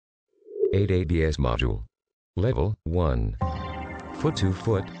8 ABS module. Level 1. Foot to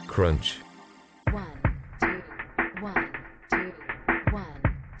foot crunch. 1, 2, 1, 2, 1,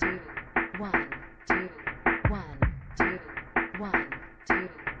 2, 1, 2, 1, 2, 1, 2,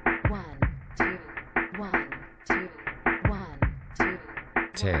 1, 2, 1, 2, 1, 2,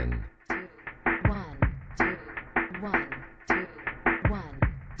 10. 1, 2, 1, 2, 1, 2, 1,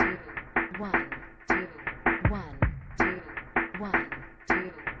 2, 1, 2, 1, 2, 1, 2, 1,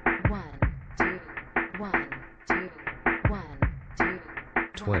 2, 1, 2,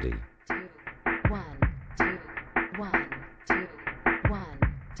 20. 1, 2, 1, 2, 1, 2, 1,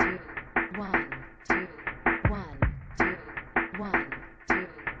 2, 1, 2, 1, 2,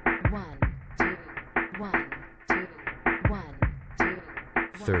 1, 2, 1, 2, 1,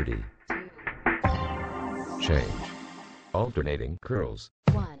 2, 30. Change. Alternating curls.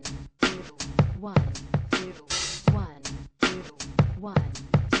 1, 2, 1, 2, 1, 2, 1,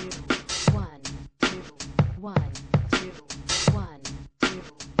 2, 1, 2, 1, 2, 1, 2,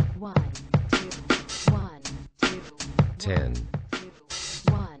 1, 2, 1, 2, 10.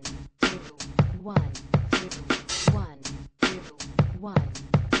 1, 2, 1, 2, 1, 2, 1,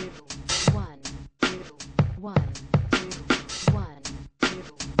 2, 1, 2, 1, 2, 1, 2,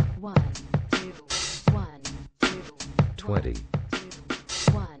 1, 2, 1, 2, 20.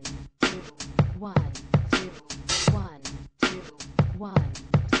 1, 2, 1, 2, 1, 2, 1, 2, 1,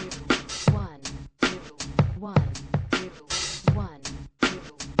 2, 1, 2, 1, 2,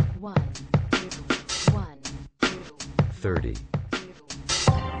 1, 2, 1, 2, 30.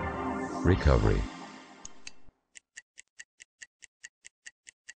 Recovery.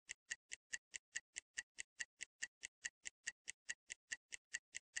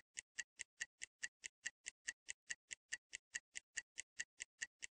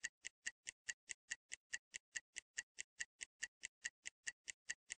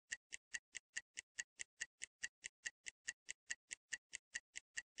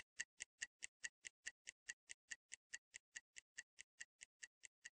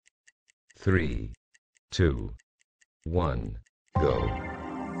 Three, 2, 1, go.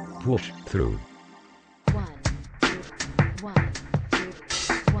 Push through. 1, 2, 1, 2,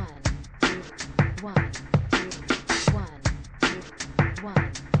 1, 2, 1, 2, 1, 2, 1, 2,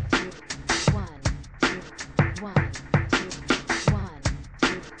 1, 2, 1, 2, 1,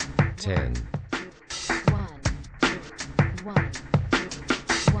 2, 10. 1, 2, 1, 2,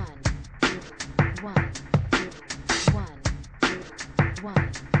 1, 2, 1, 2, 1, 2,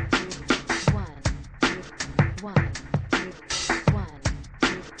 1, 2, 1, 2, 1, 2, 1,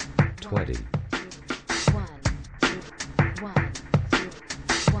 2, 20. 1, 2, 1, 2, 1,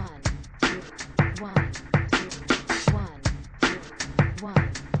 2, 1, 2, 1, 2, 1,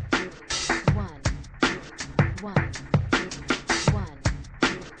 2, 1, 2, 1, 2, 1,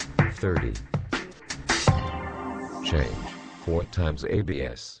 2, 30. Change. 4 times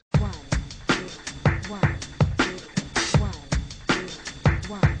ABS. 1, 2, 1, 2, 1, 2,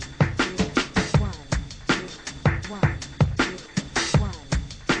 1, 2, 1, 2, 1, 2, 1,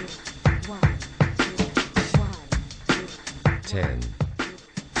 2, 1, 2, 1, 2, 10.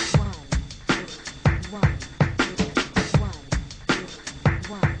 1, 2, 1, 2, 1, 2, 1, 2,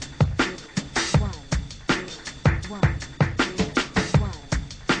 1, 2, 1, 2, 1, 2,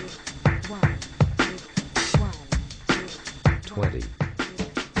 1, 2, 1, 2, 20. 1,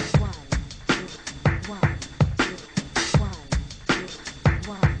 2, 1, 2, 1, 2, 1, 2,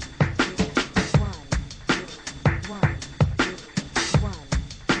 1, 2, 1, 2,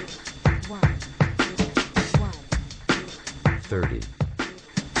 1, 2, 1, 2, 30.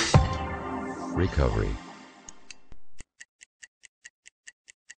 Recovery.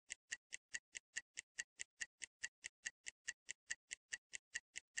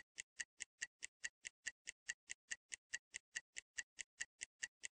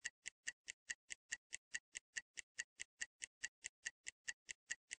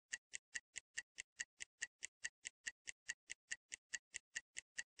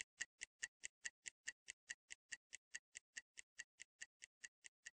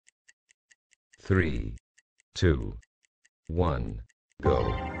 Three, 2, 1,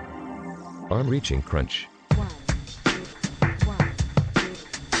 go. Arm reaching crunch. 1, 2, 1, 2, 1, 2,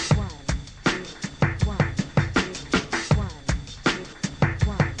 1, 2, 1, 2,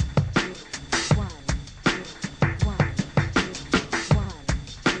 1, 2, 1, 2, 1, 2, 1,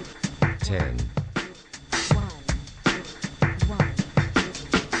 2, 10. 1, 2, 1, 2,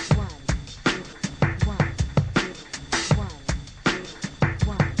 1, 2, 1, 2, 1, 2,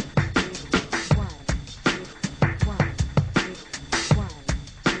 1, 2, 1, 2, 1, 2, 1,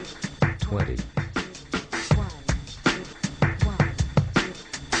 2, 20.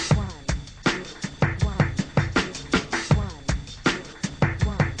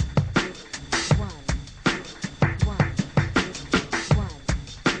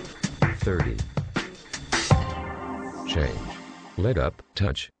 Let up,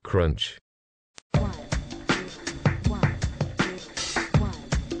 touch, crunch. 1, 1, 1,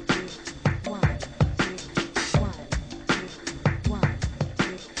 1,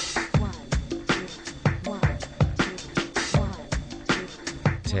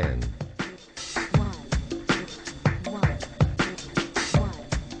 10.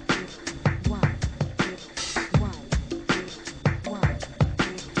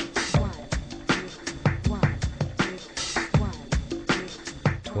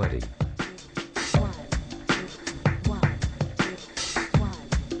 20.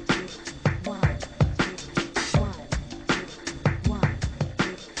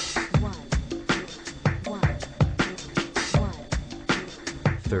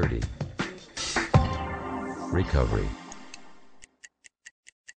 30. Recovery.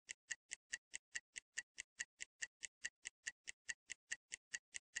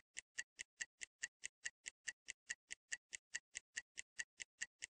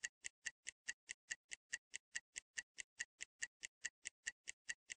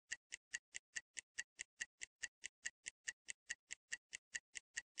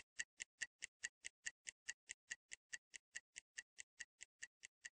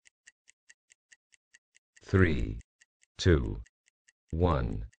 3, 2,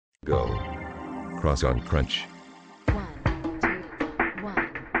 1, go. Cross on crunch. 1, 2, 1,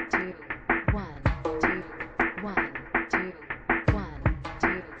 2, 1, 2, 1, 2, 1, 2, 1,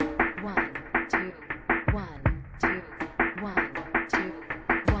 2, 1, 2, 1, 2,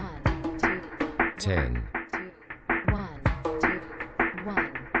 1, 2, 10. 1, 2, 1, 2,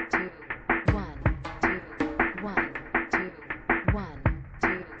 1, 2, 1, 2, 1, 2,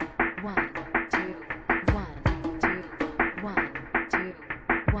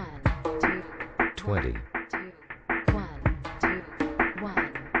 1, 2, 20. 1, 2, 1, 2,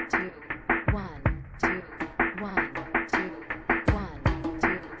 1, 2, 1,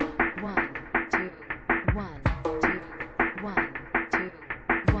 2, 1, 2, 1, 2, 1, 2, 1, 2,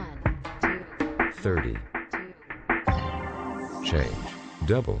 1, 2, 30. Change.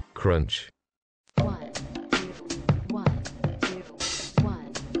 Double crunch. 1, 2, 1, 2, 1,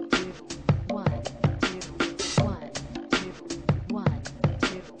 2, 1, 2, 1, 2, 1,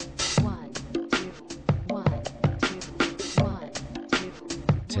 2, 1, 2, 1, 2, 1, 2,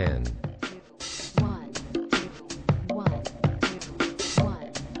 10. 1, 2, 1, 2, 1,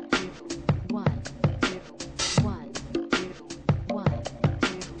 2, 1, 2, 1, 2,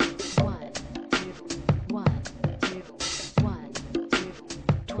 1, 2, 1, 2, 1, 2, 1, 2,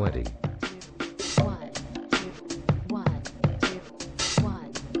 20. 1, 2, 1, 2, 1, 2,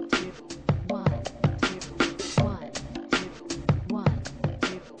 1, 2, 1, 2, 1, 2, 1,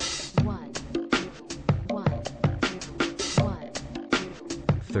 2, 1, 2, 1,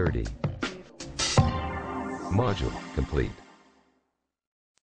 2, 30. Module complete.